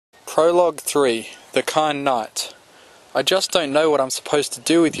Prologue 3. The Kind Knight. I just don't know what I'm supposed to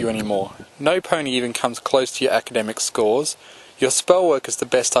do with you anymore. No pony even comes close to your academic scores. Your spell work is the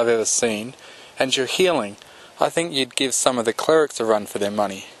best I've ever seen. And your healing. I think you'd give some of the clerics a run for their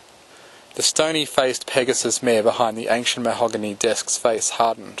money. The stony-faced Pegasus mare behind the ancient mahogany desk's face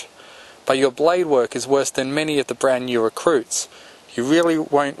hardened. But your blade work is worse than many of the brand new recruits. You really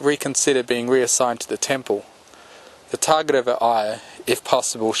won't reconsider being reassigned to the temple. The target of her eye, if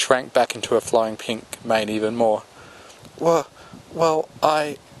possible, shrank back into a flowing pink mane even more. Well,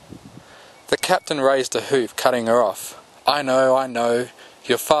 I... The captain raised a hoof, cutting her off. I know.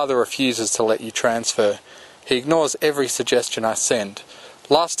 Your father refuses to let you transfer. He ignores every suggestion I send.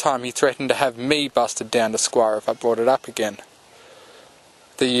 Last time he threatened to have me busted down to Squire if I brought it up again.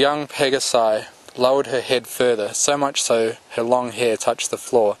 The young Pegasi lowered her head further, so much so her long hair touched the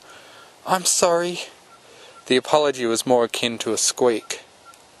floor. I'm sorry. The apology was more akin to a squeak.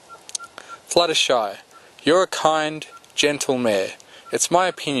 Fluttershy, you're a kind, gentle mare. It's my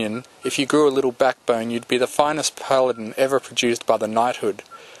opinion, if you grew a little backbone, you'd be the finest paladin ever produced by the knighthood.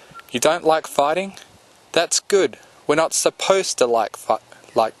 You don't like fighting? That's good. We're not supposed to like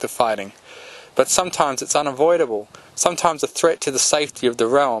the fighting. But sometimes it's unavoidable. Sometimes a threat to the safety of the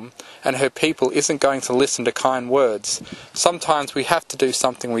realm and her people isn't going to listen to kind words. Sometimes we have to do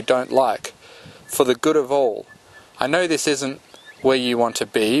something we don't like. For the good of all. I know this isn't where you want to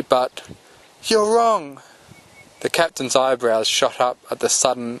be, but... You're wrong! The captain's eyebrows shot up at the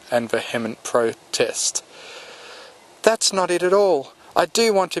sudden and vehement protest. That's not it at all. I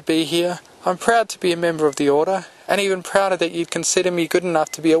do want to be here. I'm proud to be a member of the Order, and even prouder that you'd consider me good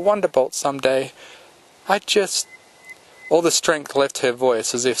enough to be a Wonderbolt someday. All the strength left her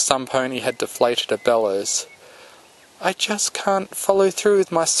voice as if some pony had deflated a bellows. I just can't follow through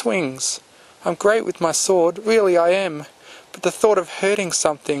with my swings. I'm great with my sword, really I am, but the thought of hurting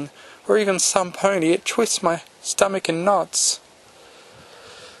something, or even some pony, it twists my stomach in knots.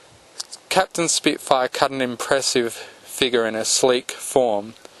 Captain Spitfire cut an impressive figure in a sleek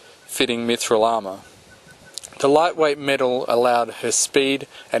form, fitting mithril armour. The lightweight metal allowed her speed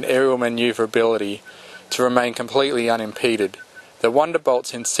and aerial manoeuvrability to remain completely unimpeded, the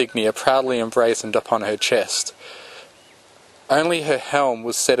Wonderbolt's insignia proudly emblazoned upon her chest. Only her helm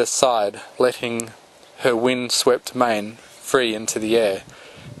was set aside, letting her wind-swept mane free into the air.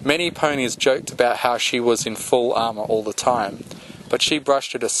 Many ponies joked about how she was in full armour all the time, but she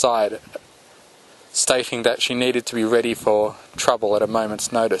brushed it aside, stating that she needed to be ready for trouble at a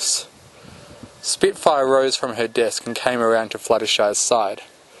moment's notice. Spitfire rose from her desk and came around to Fluttershy's side.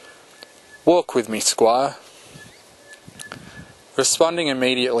 Walk with me, Squire. Responding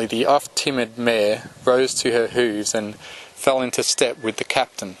immediately, the oft-timid mare rose to her hooves and fell into step with the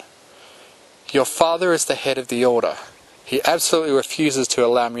captain. Your father is the head of the Order. He absolutely refuses to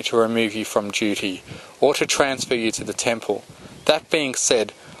allow me to remove you from duty, or to transfer you to the temple. That being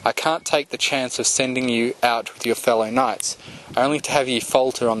said, I can't take the chance of sending you out with your fellow knights, only to have you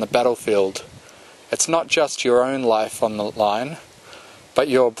falter on the battlefield. It's not just your own life on the line, but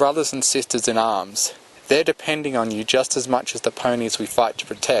your brothers and sisters in arms. They're depending on you just as much as the ponies we fight to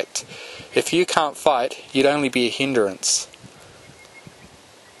protect. If you can't fight, you'd only be a hindrance.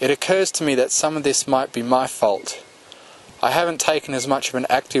 It occurs to me that some of this might be my fault. I haven't taken as much of an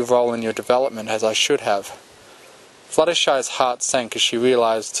active role in your development as I should have. Fluttershy's heart sank as she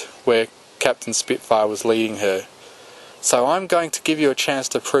realised where Captain Spitfire was leading her. So I'm going to give you a chance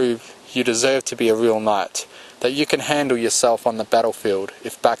to prove you deserve to be a real knight, that you can handle yourself on the battlefield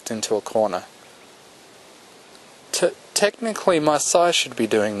if backed into a corner. Technically, my sire should be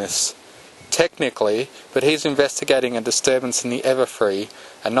doing this. Technically, but he's investigating a disturbance in the Everfree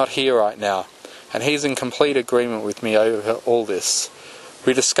and not here right now, and he's in complete agreement with me over all this.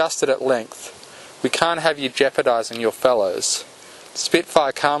 We discussed it at length. We can't have you jeopardizing your fellows.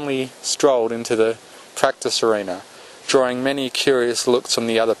 Spitfire calmly strolled into the practice arena, drawing many curious looks from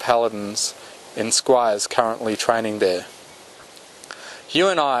the other paladins and squires currently training there. You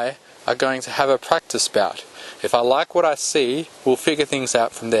and I are going to have a practice bout. If I like what I see, we'll figure things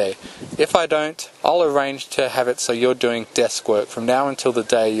out from there. If I don't, I'll arrange to have it so you're doing desk work from now until the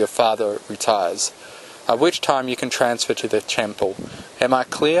day your father retires, at which time you can transfer to the temple. Am I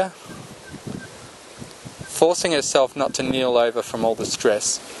clear? Forcing herself not to kneel over from all the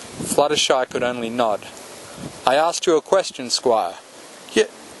stress, Fluttershy could only nod. I asked you a question, Squire.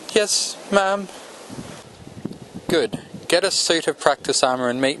 Yes, ma'am. Good. Get a suit of practice armour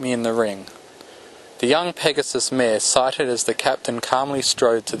and meet me in the ring. The young Pegasus mare sighted as the captain calmly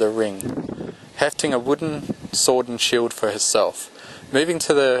strode to the ring, hefting a wooden sword and shield for herself. Moving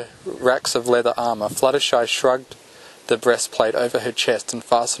to the racks of leather armour, Fluttershy shrugged the breastplate over her chest and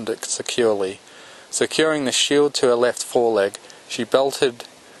fastened it securely. Securing the shield to her left foreleg, she belted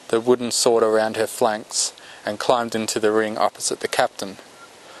the wooden sword around her flanks and climbed into the ring opposite the captain.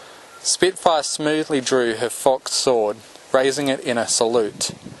 Spitfire smoothly drew her forked sword, raising it in a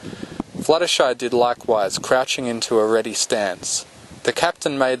salute. Fluttershy did likewise, crouching into a ready stance. The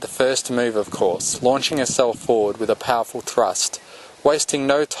captain made the first move, of course, launching herself forward with a powerful thrust, wasting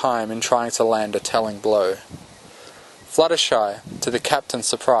no time in trying to land a telling blow. Fluttershy, to the captain's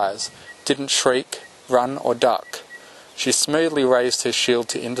surprise, didn't shriek, run or duck. She smoothly raised her shield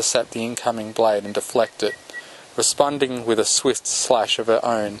to intercept the incoming blade and deflect it, responding with a swift slash of her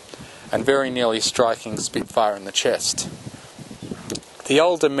own, and very nearly striking Spitfire in the chest. The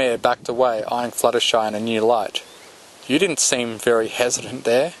older mare backed away, eyeing Fluttershy in a new light. "You didn't seem very hesitant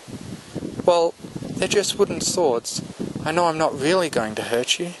there." "Well, they're just wooden swords. I know I'm not really going to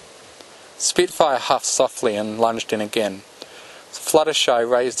hurt you." Spitfire huffed softly and lunged in again. Fluttershy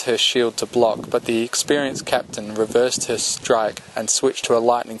raised her shield to block, but the experienced captain reversed her strike and switched to a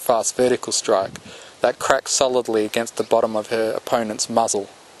lightning-fast vertical strike that cracked solidly against the bottom of her opponent's muzzle.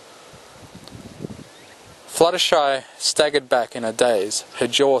 Fluttershy staggered back in a daze, her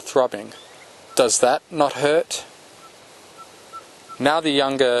jaw throbbing. "Does that not hurt?" Now the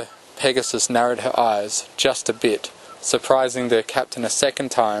younger Pegasus narrowed her eyes, just a bit. Surprising the captain a second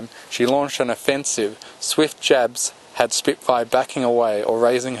time, she launched an offensive. Swift jabs had Spitfire backing away or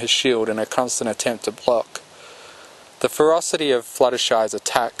raising her shield in a constant attempt to block. The ferocity of Fluttershy's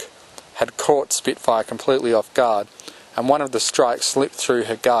attack had caught Spitfire completely off guard, and one of the strikes slipped through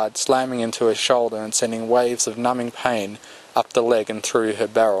her guard, slamming into her shoulder and sending waves of numbing pain up the leg and through her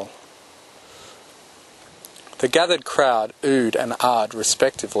barrel. The gathered crowd oohed and ahed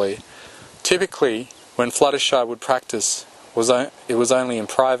respectively. Typically, when Fluttershy would practice, it was only in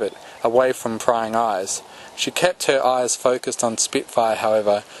private, away from prying eyes. She kept her eyes focused on Spitfire,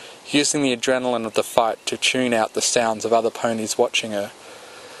 however, using the adrenaline of the fight to tune out the sounds of other ponies watching her.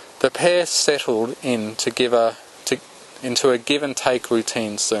 The pair settled into a give-and-take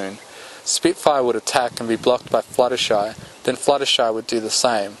routine soon. Spitfire would attack and be blocked by Fluttershy, then Fluttershy would do the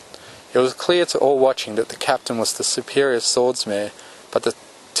same. It was clear to all watching that the captain was the superior swordsman, but the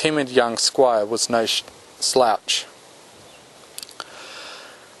timid young squire was no slouch.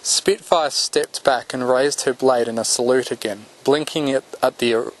 Spitfire stepped back and raised her blade in a salute again, blinking it at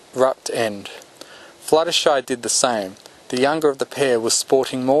the abrupt end. Fluttershy did the same. The younger of the pair was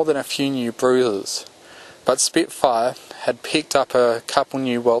sporting more than a few new bruises, but Spitfire had picked up a couple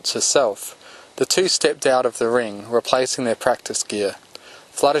new welts herself. The two stepped out of the ring, replacing their practice gear,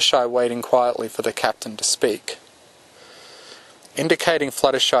 Fluttershy waiting quietly for the captain to speak. Indicating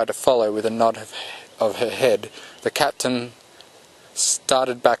Fluttershy to follow with a nod of her head, the captain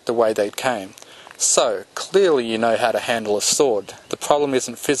started back the way they came. "So, clearly you know how to handle a sword. The problem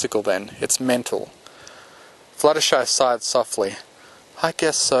isn't physical then, it's mental." Fluttershy sighed softly. "I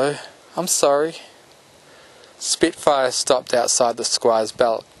guess so. I'm sorry." Spitfire stopped outside the squire's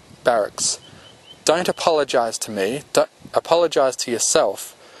barracks. "Don't apologise to me. Don't apologise to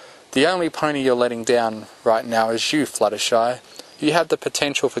yourself. The only pony you're letting down right now is you, Fluttershy. You have the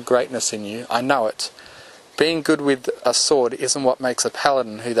potential for greatness in you, I know it. Being good with a sword isn't what makes a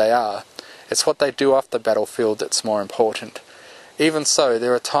paladin who they are. It's what they do off the battlefield that's more important. Even so,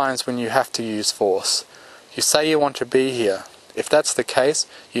 there are times when you have to use force. You say you want to be here. If that's the case,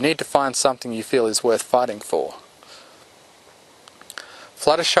 you need to find something you feel is worth fighting for."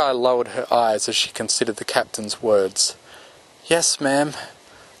 Fluttershy lowered her eyes as she considered the captain's words. "Yes, ma'am.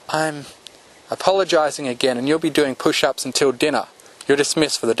 I'm apologising again, and you'll be doing push-ups until dinner. You're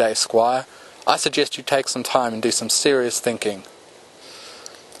dismissed for the day, Squire. I suggest you take some time and do some serious thinking."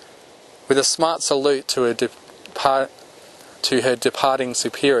 With a smart salute to her departing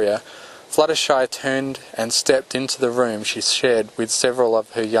superior, Fluttershy turned and stepped into the room she shared with several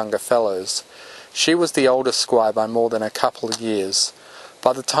of her younger fellows. She was the oldest squire by more than a couple of years.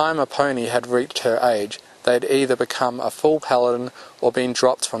 By the time a pony had reached her age, they had either become a full paladin or been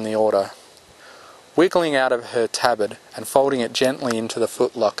dropped from the order. Wiggling out of her tabard and folding it gently into the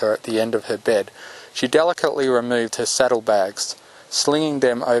footlocker at the end of her bed, she delicately removed her saddlebags, slinging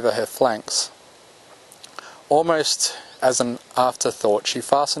them over her flanks. Almost as an afterthought, she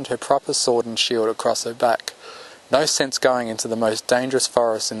fastened her proper sword and shield across her back. No sense going into the most dangerous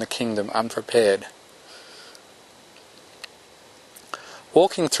forest in the kingdom unprepared.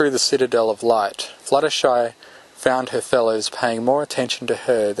 Walking through the citadel of light, Fluttershy found her fellows paying more attention to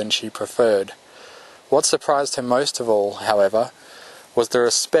her than she preferred. What surprised her most of all, however, was the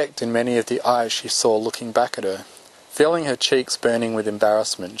respect in many of the eyes she saw looking back at her. Feeling her cheeks burning with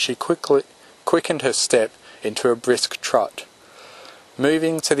embarrassment, she quickened her step into a brisk trot.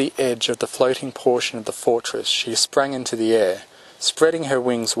 Moving to the edge of the floating portion of the fortress, she sprang into the air, spreading her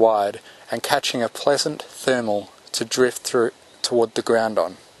wings wide and catching a pleasant thermal to drift through toward the ground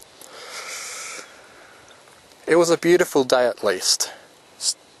on. It was a beautiful day at least.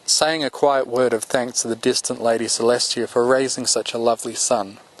 Saying a quiet word of thanks to the distant Lady Celestia for raising such a lovely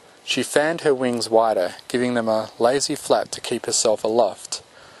son, she fanned her wings wider, giving them a lazy flap to keep herself aloft.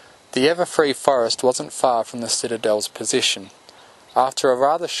 The ever-free forest wasn't far from the citadel's position. After a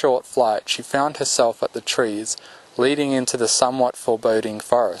rather short flight, she found herself at the trees leading into the somewhat foreboding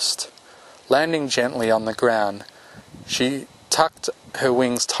forest. Landing gently on the ground, she tucked her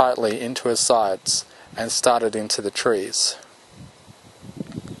wings tightly into her sides and started into the trees.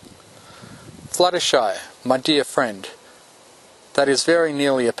 Fluttershy, my dear friend, that is very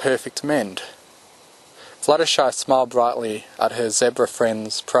nearly a perfect mend. Fluttershy smiled brightly at her zebra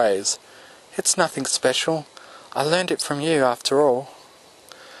friend's praise. It's nothing special. I learned it from you, after all.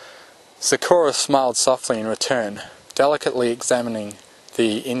 Zecora smiled softly in return, delicately examining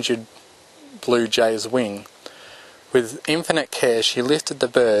the injured blue jay's wing. With infinite care she lifted the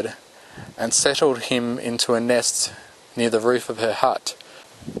bird and settled him into a nest near the roof of her hut.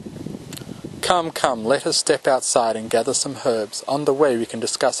 Come, come, let us step outside and gather some herbs. On the way we can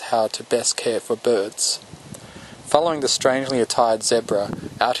discuss how to best care for birds. Following the strangely attired zebra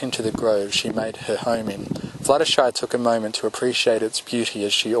out into the grove she made her home in, Fluttershy took a moment to appreciate its beauty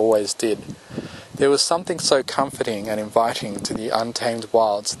as she always did. There was something so comforting and inviting to the untamed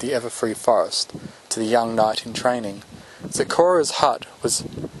wilds of the ever-free forest, to the young knight in training. Zecora's hut was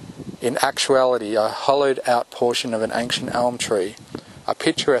in actuality a hollowed-out portion of an ancient elm tree. A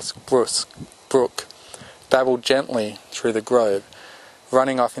picturesque brook babbled gently through the grove,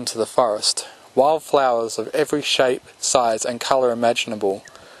 running off into the forest. Wild flowers of every shape, size and colour imaginable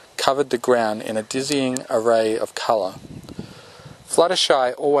covered the ground in a dizzying array of colour.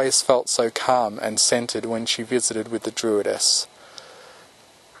 Fluttershy always felt so calm and centred when she visited with the druidess.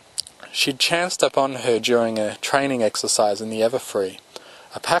 She'd chanced upon her during a training exercise in the Everfree.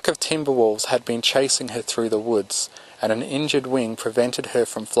 A pack of timber wolves had been chasing her through the woods, and an injured wing prevented her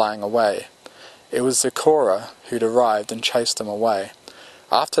from flying away. It was Zecora who'd arrived and chased them away.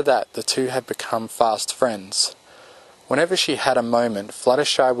 After that, the two had become fast friends. Whenever she had a moment,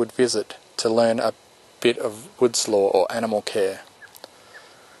 Fluttershy would visit to learn a bit of woods lore or animal care.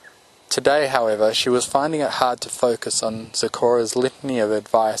 Today, however, she was finding it hard to focus on Zecora's litany of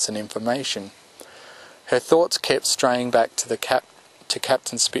advice and information. Her thoughts kept straying back to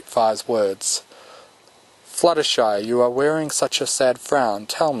Captain Spitfire's words. Fluttershy, you are wearing such a sad frown.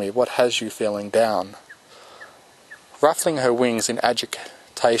 Tell me, what has you feeling down? Ruffling her wings in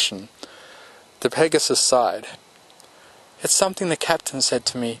agitation, the Pegasus sighed. It's something the captain said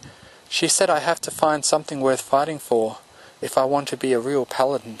to me. She said I have to find something worth fighting for if I want to be a real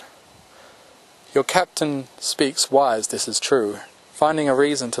paladin. Your captain speaks wise, this is true. Finding a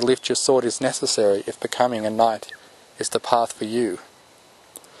reason to lift your sword is necessary if becoming a knight is the path for you.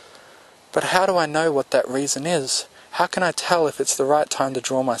 But how do I know what that reason is? How can I tell if it's the right time to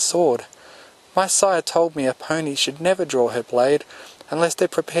draw my sword? My sire told me a pony should never draw her blade unless they're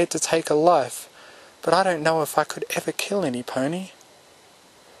prepared to take a life, but I don't know if I could ever kill any pony.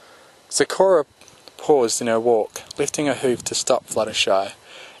 Zecora paused in her walk, lifting a hoof to stop Fluttershy,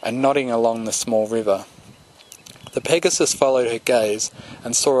 and nodding along the small river. The Pegasus followed her gaze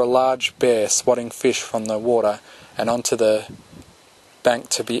and saw a large bear swatting fish from the water and onto the bank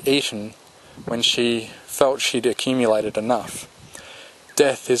to be eaten when she felt she'd accumulated enough.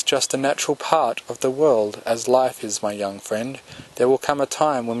 Death is just a natural part of the world, as life is, my young friend. There will come a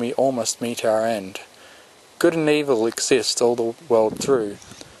time when we all must meet our end. Good and evil exist all the world through.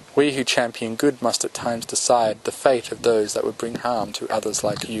 We who champion good must at times decide the fate of those that would bring harm to others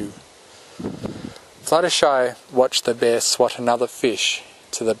like you. Fluttershy watched the bear swat another fish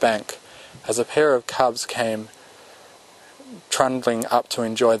to the bank as a pair of cubs came trundling up to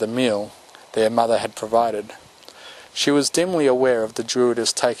enjoy the meal their mother had provided. She was dimly aware of the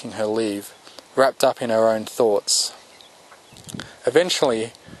druidess taking her leave, wrapped up in her own thoughts.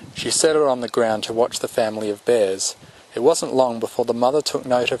 Eventually, she settled on the ground to watch the family of bears. It wasn't long before the mother took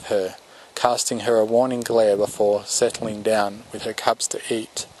note of her, casting her a warning glare before settling down with her cubs to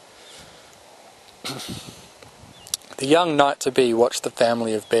eat. The young knight-to-be watched the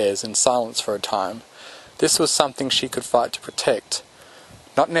family of bears in silence for a time. This was something she could fight to protect.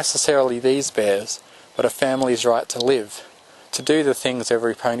 Not necessarily these bears, but a family's right to live, to do the things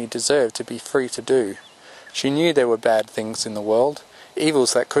every pony deserved to be free to do. She knew there were bad things in the world,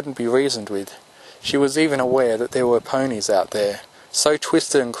 evils that couldn't be reasoned with. She was even aware that there were ponies out there, so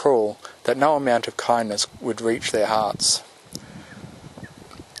twisted and cruel that no amount of kindness would reach their hearts.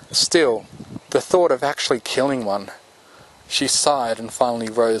 Still, the thought of actually killing one. She sighed and finally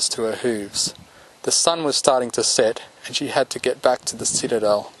rose to her hooves. The sun was starting to set, and she had to get back to the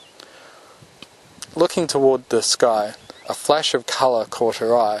citadel. Looking toward the sky, a flash of colour caught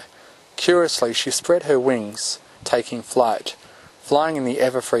her eye. Curiously, she spread her wings, taking flight. Flying in the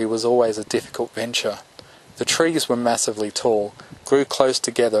Everfree was always a difficult venture. The trees were massively tall, grew close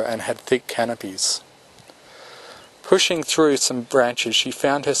together and had thick canopies. Pushing through some branches, she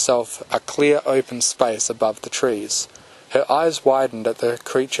found herself a clear open space above the trees. Her eyes widened at the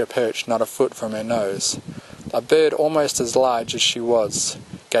creature perched not a foot from her nose. A bird almost as large as she was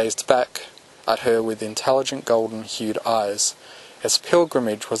gazed back at her with intelligent golden-hued eyes. Its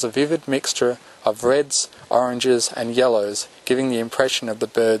pilgrimage was a vivid mixture of reds, oranges and yellows, giving the impression of the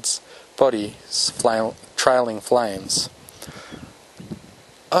bird's body trailing flames.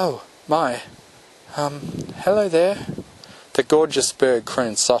 "Oh, my. Hello there." The gorgeous bird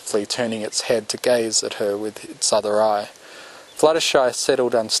crooned softly, turning its head to gaze at her with its other eye. Fluttershy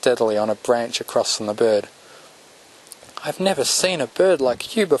settled unsteadily on a branch across from the bird. "I've never seen a bird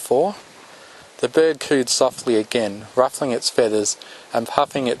like you before." The bird cooed softly again, ruffling its feathers and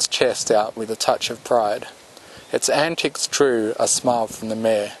puffing its chest out with a touch of pride. Its antics drew a smile from the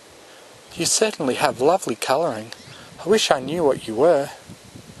mare. "You certainly have lovely colouring. I wish I knew what you were."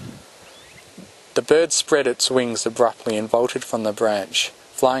 The bird spread its wings abruptly and vaulted from the branch,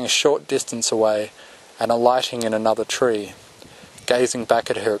 flying a short distance away and alighting in another tree, gazing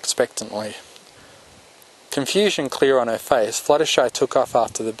back at her expectantly. Confusion clear on her face, Fluttershy took off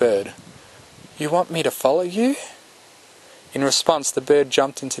after the bird. "You want me to follow you?" In response, the bird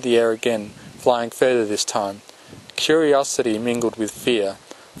jumped into the air again, flying further this time. Curiosity mingled with fear.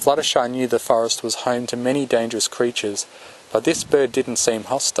 Fluttershy knew the forest was home to many dangerous creatures, but this bird didn't seem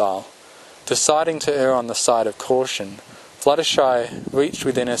hostile. Deciding to err on the side of caution, Fluttershy reached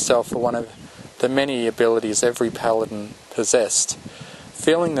within herself for one of the many abilities every paladin possessed.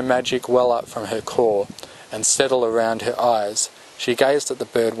 Feeling the magic well up from her core and settle around her eyes, she gazed at the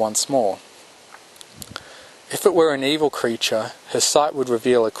bird once more. If it were an evil creature, her sight would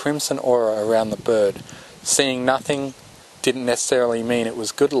reveal a crimson aura around the bird. Seeing nothing didn't necessarily mean it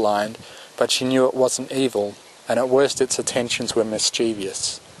was good-aligned, but she knew it wasn't evil, and at worst its intentions were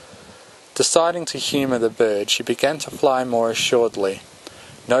mischievous. Deciding to humour the bird, she began to fly more assuredly.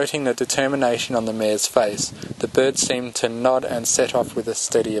 Noting the determination on the mare's face, the bird seemed to nod and set off with a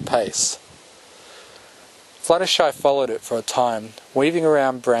steadier pace. Fluttershy followed it for a time, weaving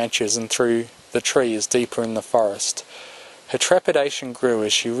around branches and through the trees deeper in the forest. Her trepidation grew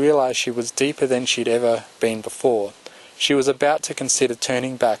as she realised she was deeper than she'd ever been before. She was about to consider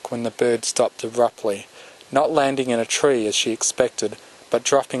turning back when the bird stopped abruptly, not landing in a tree as she expected, but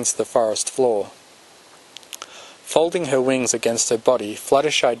dropping to the forest floor. Folding her wings against her body,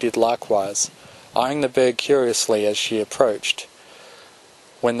 Fluttershy did likewise, eyeing the bird curiously as she approached,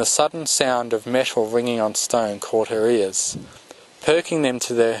 when the sudden sound of metal ringing on stone caught her ears. Perking them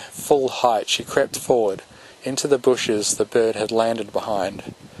to their full height, she crept forward, into the bushes the bird had landed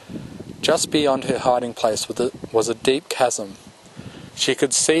behind. Just beyond her hiding place was a deep chasm. She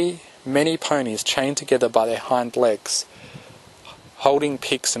could see many ponies chained together by their hind legs, holding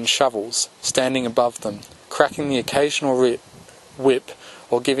picks and shovels, standing above them, cracking the occasional whip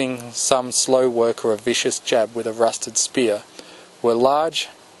or giving some slow worker a vicious jab with a rusted spear, were large,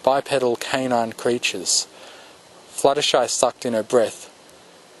 bipedal canine creatures. Fluttershy sucked in her breath.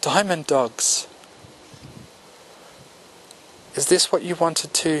 "Diamond dogs!" "Is this what you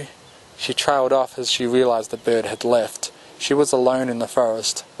wanted to—" She trailed off as she realised the bird had left. She was alone in the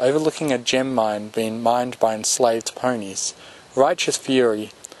forest, overlooking a gem mine being mined by enslaved ponies. Righteous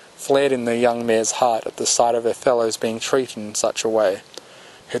fury flared in the young mare's heart at the sight of her fellows being treated in such a way.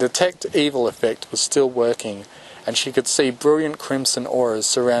 Her detect evil effect was still working, and she could see brilliant crimson auras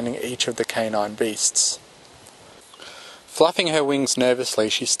surrounding each of the canine beasts. Fluffing her wings nervously,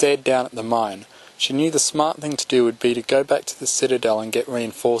 she stared down at the mine. She knew the smart thing to do would be to go back to the citadel and get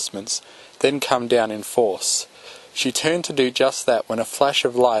reinforcements, then come down in force. She turned to do just that when a flash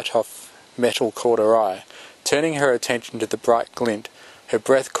of light off metal caught her eye. Turning her attention to the bright glint, her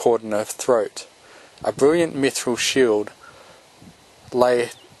breath caught in her throat. A brilliant mithril shield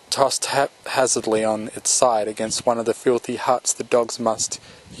lay tossed haphazardly on its side against one of the filthy huts the dogs must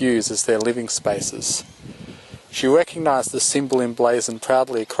use as their living spaces. She recognised the symbol emblazoned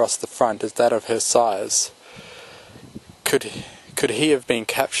proudly across the front as that of her sires. Could he have been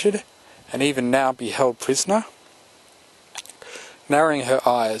captured, and even now be held prisoner? Narrowing her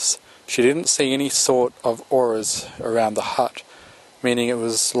eyes, she didn't see any sort of auras around the hut, meaning it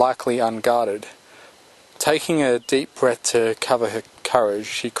was likely unguarded. Taking a deep breath to cover her courage,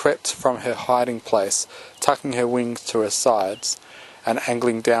 she crept from her hiding place, tucking her wings to her sides and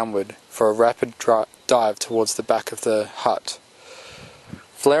angling downward for a rapid dive towards the back of the hut.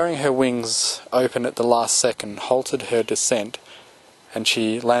 Flaring her wings open at the last second halted her descent, and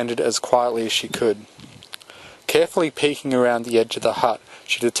she landed as quietly as she could. Carefully peeking around the edge of the hut,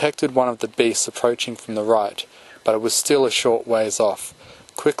 she detected one of the beasts approaching from the right, but it was still a short ways off.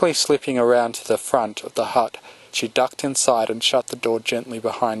 Quickly slipping around to the front of the hut, she ducked inside and shut the door gently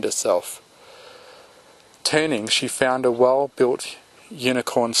behind herself. Turning, she found a well-built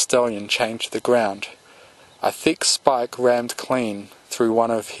unicorn stallion chained to the ground. A thick spike rammed clean through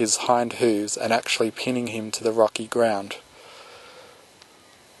one of his hind hooves and actually pinning him to the rocky ground.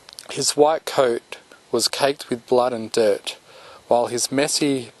 His white coat was caked with blood and dirt, while his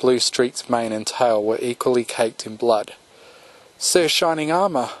messy blue-streaked mane and tail were equally caked in blood. "Sir Shining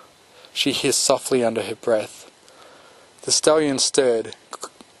Armour," she hissed softly under her breath. The stallion stirred,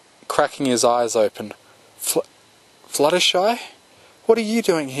 cracking his eyes open. "Fluttershy? What are you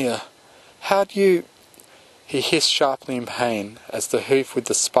doing here? How'd you—" He hissed sharply in pain as the hoof with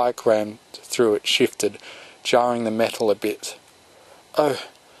the spike rammed through it shifted, jarring the metal a bit. Oh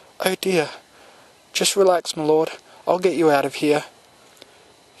dear. Just relax, my lord. I'll get you out of here."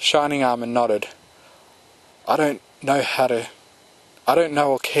 Shining Armour nodded. I don't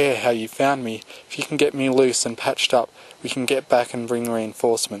know or care how you found me. If you can get me loose and patched up, we can get back and bring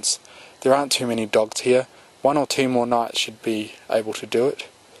reinforcements. There aren't too many dogs here. 1 or 2 more nights should be able to do it."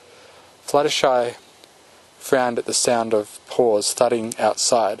 Fluttershy frowned at the sound of paws thudding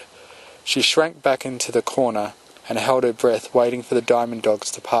outside. She shrank back into the corner and held her breath, waiting for the diamond dogs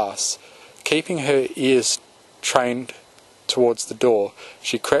to pass. Keeping her ears trained towards the door,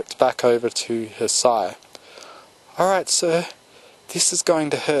 she crept back over to her sire. "All right, sir. This is going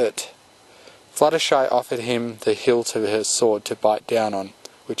to hurt." Fluttershy offered him the hilt of her sword to bite down on,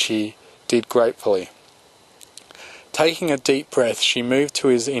 which he did gratefully. Taking a deep breath, she moved to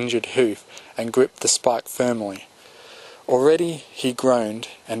his injured hoof and gripped the spike firmly. Already he groaned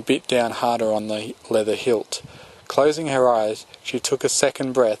and bit down harder on the leather hilt. Closing her eyes, she took a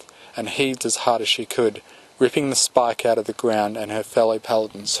second breath and heaved as hard as she could, ripping the spike out of the ground and her fellow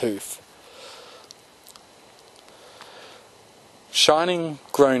paladin's hoof. Shining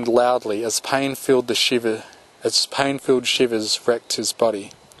groaned loudly as pain-filled shivers wrecked his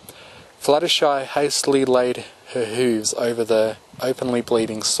body. Fluttershy hastily laid her hooves over the openly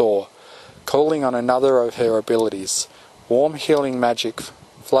bleeding sore, calling on another of her abilities. Warm healing magic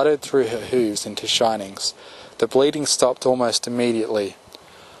flooded through her hooves into Shining's. The bleeding stopped almost immediately.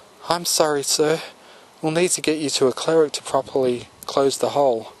 "I'm sorry, sir. We'll need to get you to a cleric to properly close the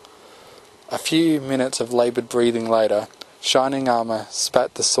hole." A few minutes of laboured breathing later, Shining Armour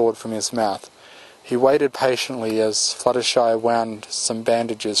spat the sword from his mouth. He waited patiently as Fluttershy wound some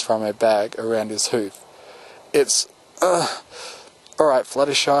bandages from her bag around his hoof. "It's... Alright,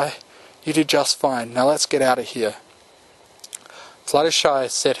 Fluttershy. You did just fine. Now let's get out of here." Fluttershy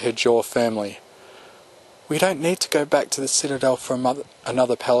set her jaw firmly. "We don't need to go back to the Citadel for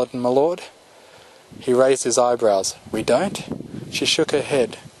another paladin, my lord." He raised his eyebrows. "We don't?" She shook her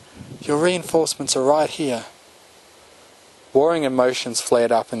head. "Your reinforcements are right here." Warring emotions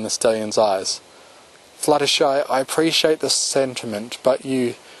flared up in the stallion's eyes. "Fluttershy, I appreciate the sentiment, but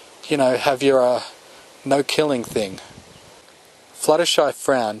you have your, no-killing thing." Fluttershy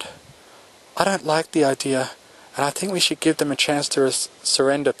frowned. "I don't like the idea, and I think we should give them a chance to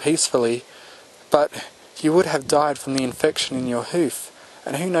surrender peacefully, but you would have died from the infection in your hoof,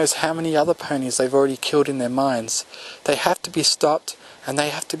 and who knows how many other ponies they've already killed in their mines. They have to be stopped, and they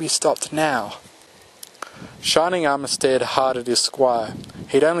have to be stopped now." Shining Armour stared hard at his squire.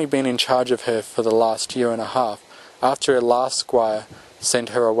 He'd only been in charge of her for the last year and a half, after her last squire sent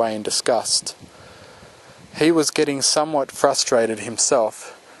her away in disgust. He was getting somewhat frustrated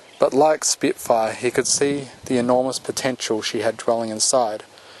himself, but like Spitfire, he could see the enormous potential she had dwelling inside.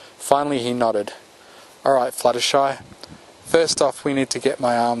 Finally he nodded. "Alright, Fluttershy. First off, we need to get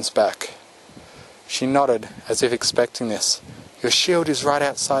my arms back." She nodded, as if expecting this. "Your shield is right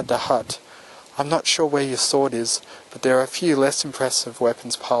outside the hut. I'm not sure where your sword is, but there are a few less impressive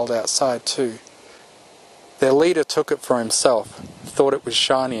weapons piled outside too." Their leader took it for himself, thought it was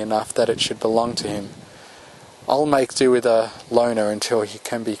shiny enough that it should belong to him. "I'll make do with a loner until he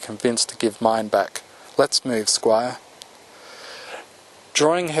can be convinced to give mine back. Let's move, squire."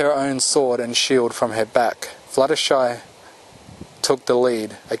 Drawing her own sword and shield from her back, Fluttershy took the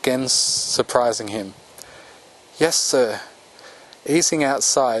lead, again surprising him. "Yes, sir." Easing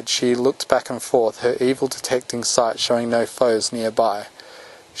outside, she looked back and forth, her evil detecting sight showing no foes nearby.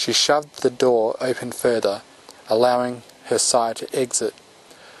 She shoved the door open further, allowing her sire to exit.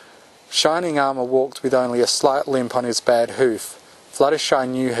 Shining Armour walked with only a slight limp on his bad hoof. Fluttershy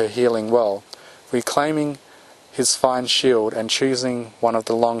knew her healing well. Reclaiming his fine shield and choosing one of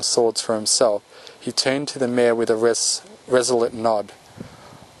the long swords for himself, he turned to the mare with a resolute nod.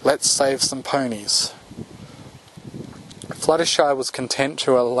 "Let's save some ponies." Fluttershy was content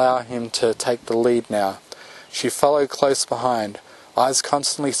to allow him to take the lead now. She followed close behind, eyes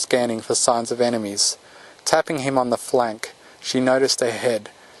constantly scanning for signs of enemies. Tapping him on the flank, she noticed ahead,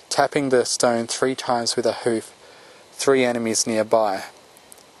 tapping the stone 3 times with a hoof, 3 enemies nearby.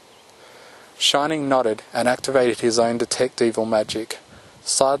 Shining nodded and activated his own detect evil magic.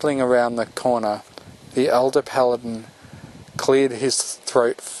 Sidling around the corner, the elder paladin cleared his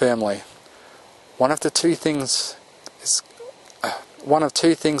throat firmly. One of two things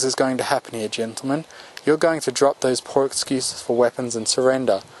is going to happen here, gentlemen. You're going to drop those poor excuses for weapons and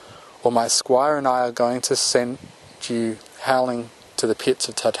surrender, or my squire and I are going to send you howling to the pits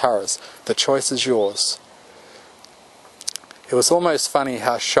of Tartarus. The choice is yours. It was almost funny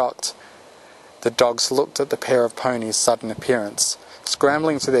how shocked the dogs looked at the pair of ponies' sudden appearance.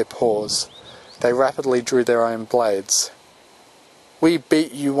 Scrambling to their paws, they rapidly drew their own blades. "We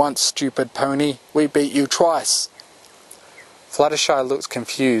beat you once, stupid pony. We beat you twice." Fluttershy looked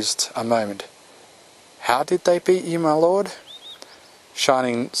confused a moment. "How did they beat you, my lord?"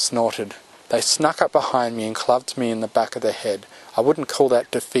 Shining snorted. "They snuck up behind me and clubbed me in the back of the head. I wouldn't call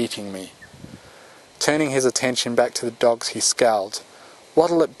that defeating me." Turning his attention back to the dogs, he scowled.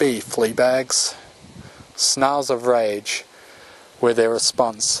 "What'll it be, fleabags?" Snarls of rage were their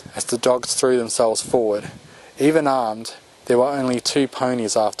response as the dogs threw themselves forward. Even armed, there were only 2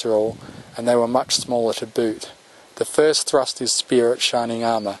 ponies after all, and they were much smaller to boot. The first thrust his spear at Shining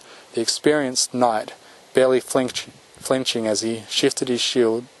Armour, the experienced knight barely flinching as he shifted his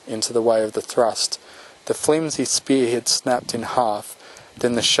shield into the way of the thrust. The flimsy spearhead snapped in half,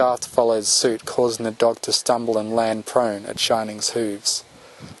 then the shaft followed suit, causing the dog to stumble and land prone at Shining's hooves.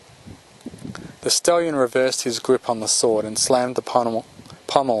 The stallion reversed his grip on the sword and slammed the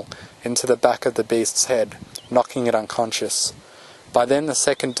pommel into the back of the beast's head, knocking it unconscious. By then the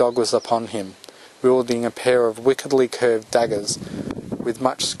second dog was upon him, wielding a pair of wickedly curved daggers with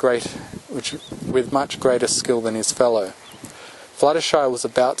much greater skill than his fellow. Fluttershy was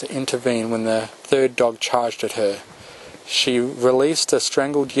about to intervene when the third dog charged at her. She released a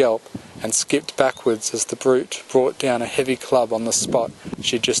strangled yelp and skipped backwards as the brute brought down a heavy club on the spot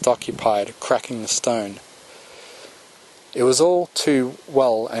she just occupied, cracking the stone. It was all too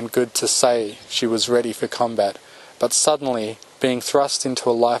well and good to say she was ready for combat, but suddenly being thrust into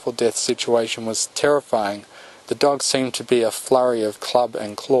a life-or-death situation was terrifying. The dog seemed to be a flurry of club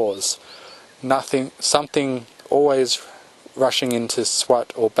and claws. Something always rushing in to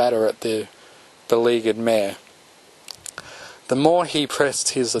swat or batter at the beleaguered mare. The more he pressed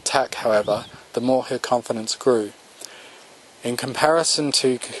his attack, however, the more her confidence grew. In comparison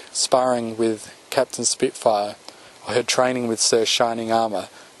to sparring with Captain Spitfire, or her training with Sir Shining Armour,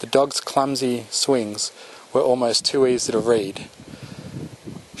 the dog's clumsy swings were almost too easy to read.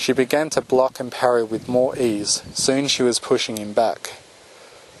 She began to block and parry with more ease. Soon she was pushing him back.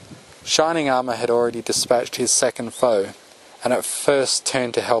 Shining Armour had already dispatched his second foe, and at first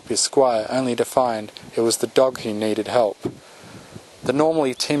turned to help his squire, only to find it was the dog who needed help. The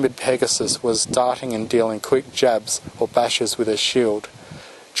normally timid Pegasus was darting and dealing quick jabs or bashes with her shield,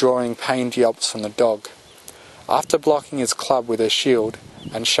 drawing pained yelps from the dog. After blocking his club with her shield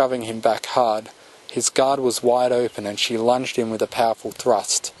and shoving him back hard, his guard was wide open and she lunged him with a powerful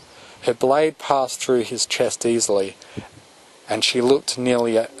thrust. Her blade passed through his chest easily, and she looked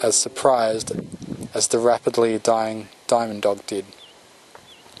nearly as surprised as the rapidly dying Diamond Dog did.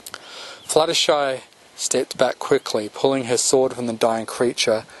 Fluttershy stepped back quickly, pulling her sword from the dying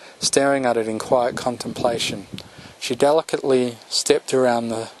creature, staring at it in quiet contemplation. She delicately stepped around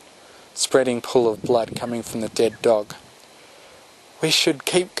the spreading pool of blood coming from the dead dog. "We should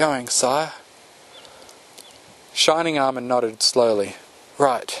keep going, sire." Shining Armour nodded slowly.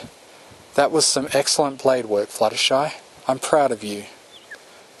 "Right. That was some excellent blade work, Fluttershy. I'm proud of you."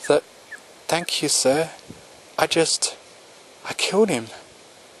 "Thank you, sir. I killed him.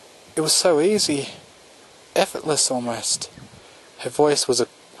 It was so easy. Effortless almost." Her voice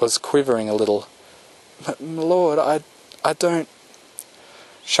was quivering a little. "My lord, I don't..."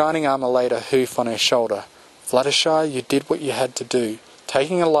 Shining Armour laid a hoof on her shoulder. "Fluttershy, you did what you had to do.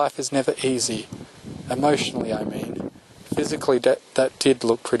 Taking a life is never easy. Emotionally, I mean. Physically, that did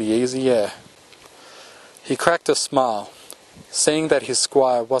look pretty easy, yeah." He cracked a smile. Seeing that his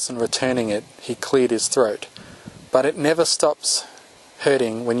squire wasn't returning it, he cleared his throat. "But it never stops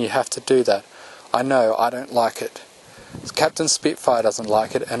hurting when you have to do that. I know, I don't like it. Captain Spitfire doesn't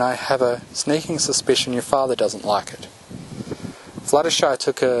like it, and I have a sneaking suspicion your father doesn't like it." Fluttershy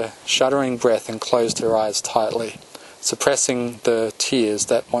took a shuddering breath and closed her eyes tightly, suppressing the tears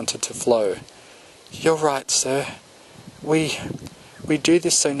that wanted to flow. "You're right, sir. We do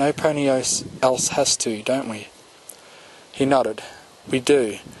this so no pony else has to, don't we?" He nodded. "We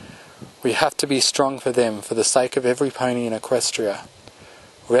do. We have to be strong for them, for the sake of every pony in Equestria."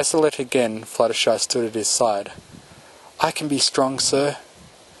 Resolute again, Fluttershy stood at his side. "I can be strong, sir."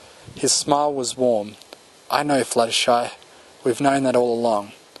 His smile was warm. "I know, Fluttershy. We've known that all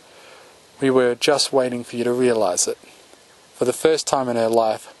along. We were just waiting for you to realise it." For the first time in her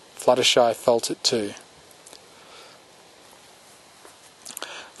life, Fluttershy felt it too.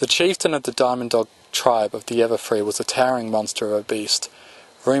 The chieftain of the Diamond Dog tribe of the Everfree was a towering monster of a beast.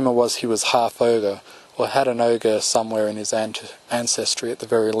 Rumour was he was half ogre, or had an ogre somewhere in his ancestry at the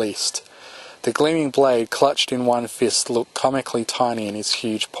very least. The gleaming blade, clutched in one fist, looked comically tiny in his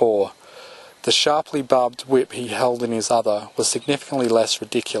huge paw. The sharply barbed whip he held in his other was significantly less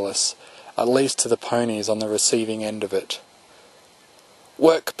ridiculous, at least to the ponies on the receiving end of it.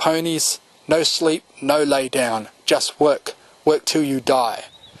 "Work, ponies! No sleep, no lay down. Just work. Work till you die."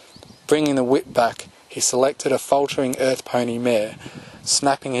 Bringing the whip back, he selected a faltering earth pony mare.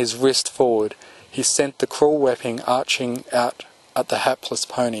 Snapping his wrist forward, he sent the cruel weapon arching out at the hapless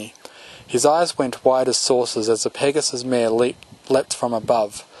pony. His eyes went wide as saucers as the Pegasus mare leapt from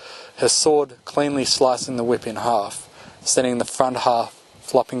above, her sword cleanly slicing the whip in half, sending the front half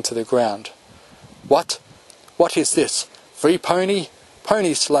flopping to the ground. What? What is this? Free pony?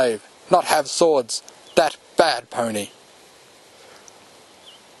 Pony slave, not have swords. That bad pony."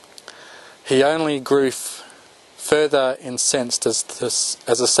 He only grew further incensed as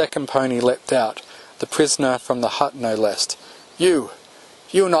a second pony leapt out, the prisoner from the hut no less. You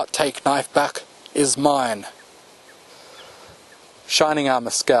not take knife back, is mine." Shining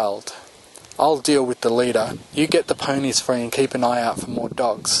Armour scowled. "I'll deal with the leader. You get the ponies free and keep an eye out for more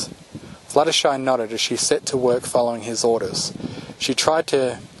dogs." Fluttershy nodded as she set to work following his orders. She tried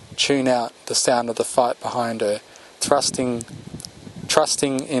to tune out the sound of the fight behind her, trusting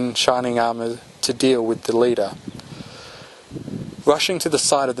in Shining Armour to deal with the leader. Rushing to the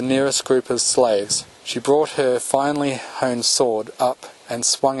side of the nearest group of slaves, she brought her finely honed sword up and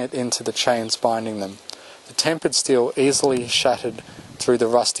swung it into the chains binding them. The tempered steel easily shattered through the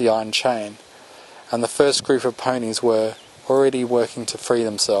rusty iron chain, and the first group of ponies were already working to free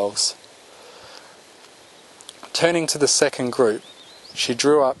themselves. Turning to the second group, she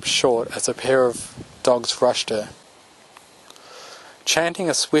drew up short as a pair of dogs rushed her. Chanting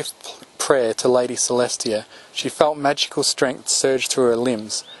a swift prayer to Lady Celestia, she felt magical strength surge through her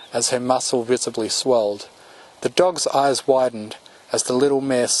limbs as her muscle visibly swelled. The dog's eyes widened as the little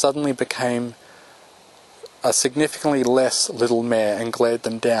mare suddenly became a significantly less little mare and glared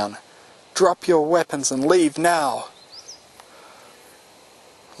them down. "Drop your weapons and leave now!"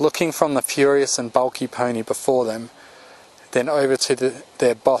 Looking from the furious and bulky pony before them, then over to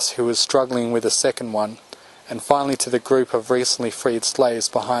their boss who was struggling with a second one, and finally to the group of recently freed slaves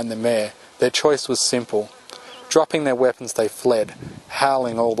behind the mare, their choice was simple. Dropping their weapons they fled,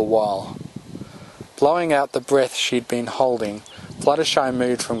 howling all the while. Blowing out the breath she'd been holding, Fluttershy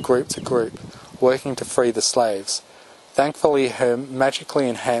moved from group to group, working to free the slaves. Thankfully her magically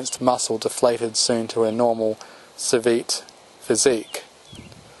enhanced muscle deflated soon to her normal Civite physique.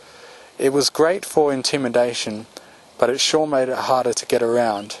 It was great for intimidation, but it sure made it harder to get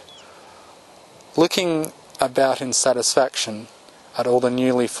around. Looking about in satisfaction at all the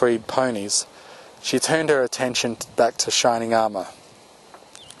newly freed ponies, she turned her attention back to Shining Armour.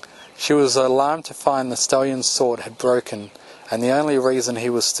 She was alarmed to find the stallion's sword had broken, and the only reason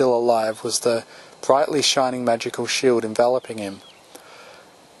he was still alive was the brightly shining magical shield enveloping him.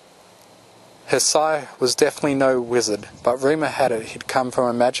 Her sire was definitely no wizard, but rumour had it he'd come from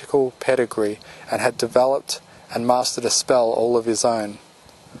a magical pedigree and had developed and mastered a spell all of his own.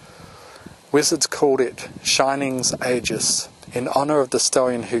 Wizards called it Shining's Aegis, in honour of the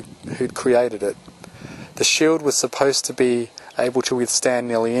stallion who'd created it. The shield was supposed to be able to withstand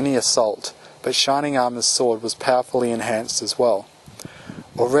nearly any assault, but Shining Armour's sword was powerfully enhanced as well.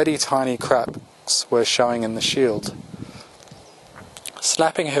 Already tiny cracks were showing in the shield.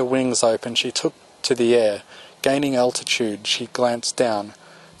 Snapping her wings open, she took to the air. Gaining altitude, she glanced down,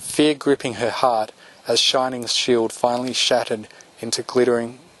 fear gripping her heart as Shining's shield finally shattered into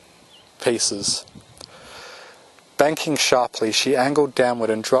glittering pieces. Banking sharply, she angled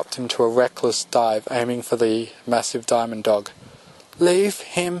downward and dropped into a reckless dive, aiming for the massive diamond dog. "Leave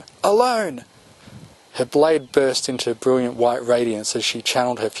him alone!" Her blade burst into brilliant white radiance as she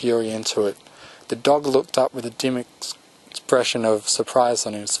channeled her fury into it. The dog looked up with a dim expression of surprise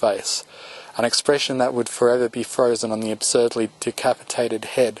on his face, an expression that would forever be frozen on the absurdly decapitated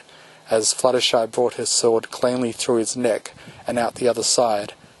head as Fluttershy brought her sword cleanly through his neck and out the other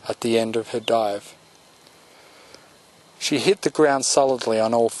side at the end of her dive. She hit the ground solidly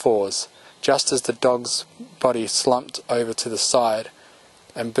on all fours, just as the dog's body slumped over to the side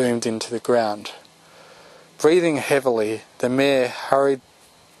and boomed into the ground. Breathing heavily, the mare hurried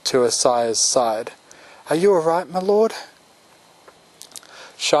to her sire's side. "Are you all right, my lord?"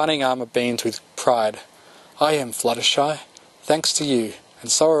 Shining Armour beamed with pride. "I am, Fluttershy, thanks to you,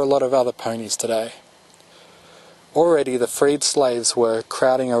 and so are a lot of other ponies today." Already the freed slaves were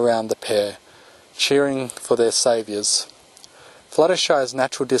crowding around the pair, cheering for their saviours. Fluttershy's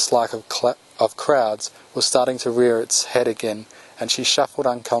natural dislike of crowds was starting to rear its head again, and she shuffled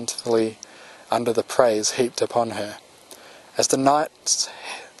uncomfortably under the praise heaped upon her. As the knights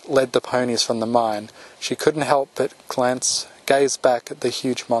led the ponies from the mine, she couldn't help but gaze back at the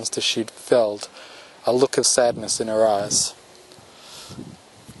huge monster she'd felled, a look of sadness in her eyes.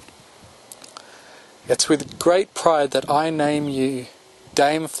 "It's with great pride that I name you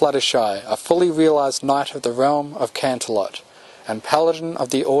Dame Fluttershy, a fully realised knight of the realm of Canterlot, and paladin of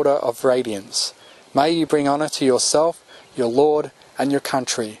the Order of Radiance. May you bring honour to yourself, your lord, and your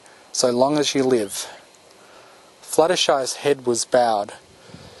country, so long as you live." Fluttershy's head was bowed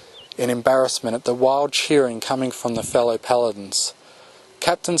in embarrassment at the wild cheering coming from the fellow paladins.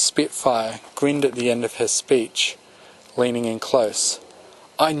 Captain Spitfire grinned at the end of her speech, leaning in close.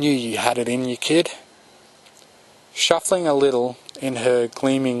 "I knew you had it in you, kid." Shuffling a little in her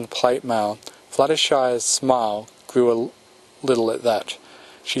gleaming plate mail, Fluttershy's smile grew a little at that.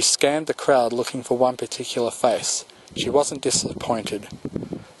 She scanned the crowd looking for one particular face. She wasn't disappointed.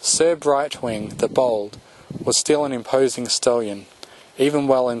 Sir Brightwing, the Bold, was still an imposing stallion, even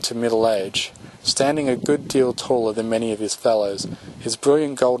well into middle age. Standing a good deal taller than many of his fellows, his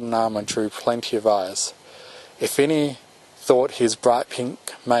brilliant golden armour drew plenty of eyes. If any thought his bright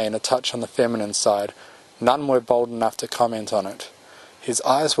pink mane a touch on the feminine side, none were bold enough to comment on it. His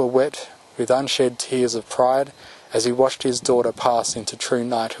eyes were wet with unshed tears of pride as he watched his daughter pass into true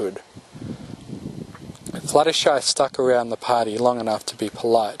knighthood. Fluttershy stuck around the party long enough to be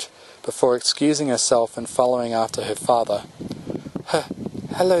polite, before excusing herself and following after her father.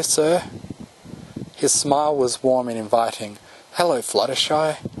 "Hello, sir." His smile was warm and inviting. "Hello,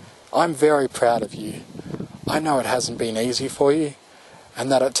 Fluttershy. I'm very proud of you. I know it hasn't been easy for you,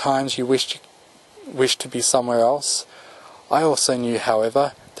 and that at times you wished to be somewhere else. I also knew,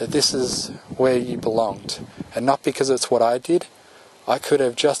 however, that this is where you belonged, and not because it's what I did. I could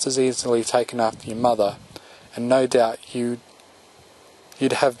have just as easily taken after your mother, and no doubt you'd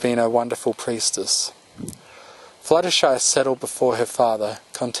have been a wonderful priestess." Fluttershy settled before her father,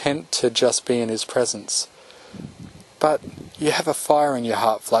 content to just be in his presence. "But you have a fire in your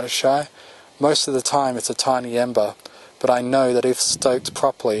heart, Fluttershy. Most of the time it's a tiny ember, but I know that if stoked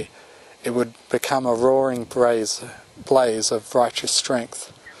properly, it would become a roaring blaze of righteous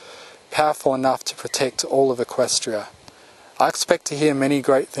strength, powerful enough to protect all of Equestria. I expect to hear many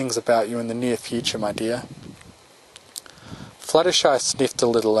great things about you in the near future, my dear." Fluttershy sniffed a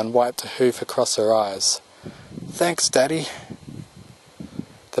little and wiped a hoof across her eyes. "Thanks, Daddy."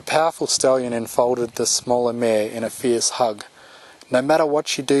 The powerful stallion enfolded the smaller mare in a fierce hug. "No matter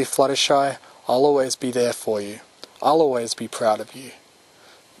what you do, Fluttershy, I'll always be there for you. I'll always be proud of you."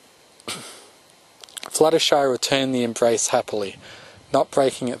 Fluttershy returned the embrace happily, not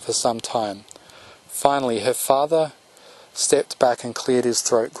breaking it for some time. Finally, her father stepped back and cleared his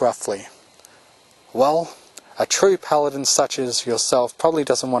throat gruffly. "Well, a true paladin such as yourself probably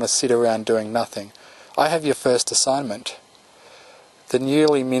doesn't want to sit around doing nothing. I have your first assignment." The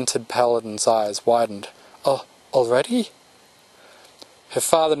newly minted paladin's eyes widened. "Oh, already?" Her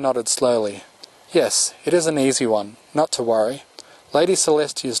father nodded slowly. "Yes, it is an easy one, not to worry. Lady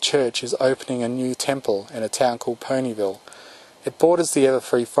Celestia's church is opening a new temple in a town called Ponyville. It borders the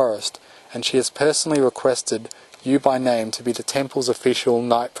Everfree Forest, and she has personally requested you by name to be the temple's official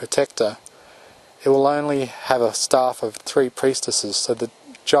knight protector. It will only have a staff of 3 priestesses, so the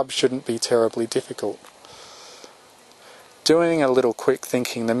job shouldn't be terribly difficult." Doing a little quick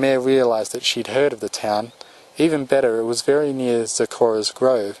thinking, the mare realised that she'd heard of the town. Even better, it was very near Zakora's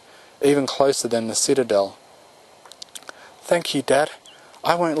Grove, even closer than the Citadel. "Thank you, Dad.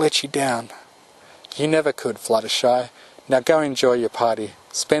 I won't let you down." "You never could, Fluttershy. Now go enjoy your party.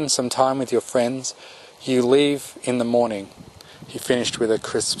 Spend some time with your friends. You leave in the morning. He finished with a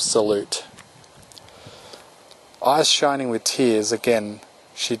crisp salute. Eyes shining with tears again,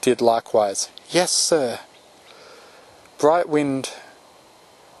 she did likewise. Yes, sir. Brightwind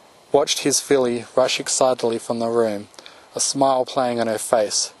watched his filly rush excitedly from the room, a smile playing on her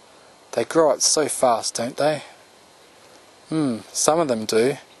face. They grow up so fast, don't they? Some of them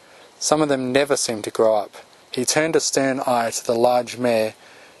do. Some of them never seem to grow up. He turned a stern eye to the large mare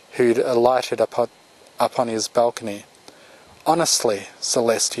who'd alighted up on his balcony. Honestly,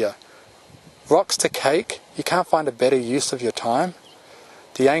 Celestia, rocks to cake? You can't find a better use of your time?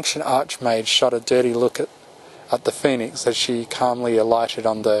 The ancient archmage shot a dirty look at the phoenix as she calmly alighted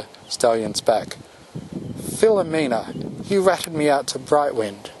on the stallion's back. Philomena, you ratted me out to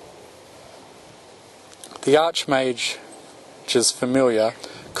Brightwind. The archmage's familiar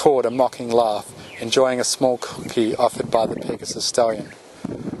cawed a mocking laugh, enjoying a small cookie offered by the Pegasus stallion.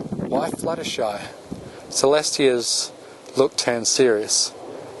 Why Fluttershy? Celestia's look turned serious.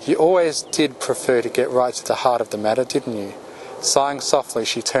 You always did prefer to get right to the heart of the matter, didn't you? Sighing softly,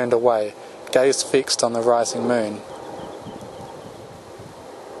 she turned away, gaze fixed on the rising moon.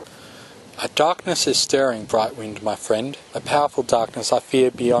 A darkness is stirring, Brightwind, my friend, a powerful darkness I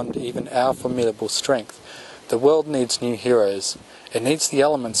fear beyond even our formidable strength. The world needs new heroes. It needs the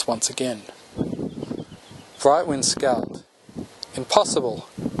elements once again. Brightwind scowled. Impossible.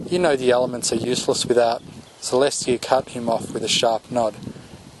 You know the elements are useless without... Celestia cut him off with a sharp nod.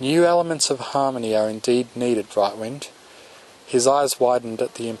 New elements of harmony are indeed needed, Brightwind. His eyes widened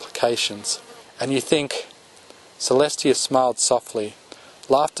at the implications. And you think... Celestia smiled softly,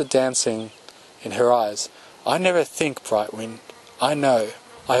 laughter dancing in her eyes. I never think, Brightwind. I know.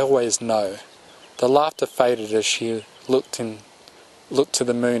 I always know. The laughter faded as she looked to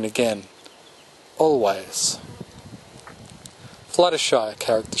the moon again. Always. Fluttershy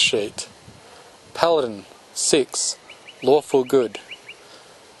character sheet. Paladin 6. Lawful good.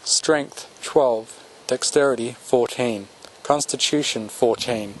 Strength 12. Dexterity 14. Constitution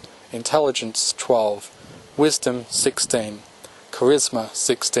 14. Intelligence 12. Wisdom 16. Charisma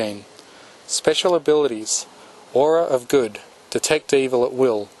 16. Special abilities. Aura of good. Detect evil at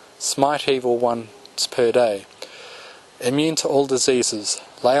will. Smite evil once per day. Immune to all diseases.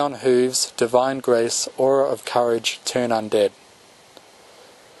 Lay on hooves. Divine grace. Aura of courage. Turn undead.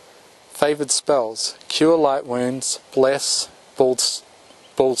 Favoured spells. Cure light wounds. Bless. Bull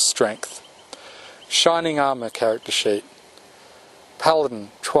strength. Shining armour character sheet.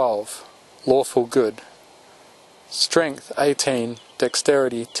 Paladin 12. Lawful good. Strength 18.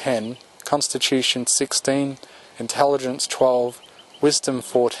 Dexterity 10. Constitution 16. Intelligence 12. Wisdom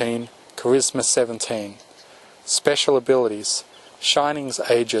 14. Charisma 17. Special abilities. Shining's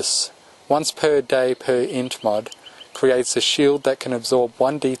Aegis. Once per day per int mod. Creates a shield that can absorb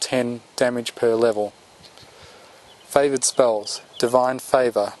 1d10 damage per level. Favoured spells. Divine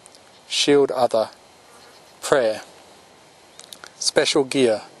Favour. Shield other. Prayer. Special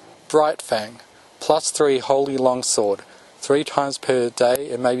gear. Bright Fang. +3 Holy Longsword. 3 times per day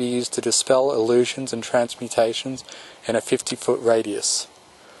it may be used to dispel illusions and transmutations in a 50-foot radius.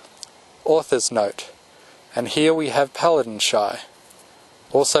 Author's note. And here we have Paladin Shy.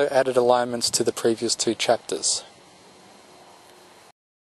 Also added alignments to the previous 2 chapters.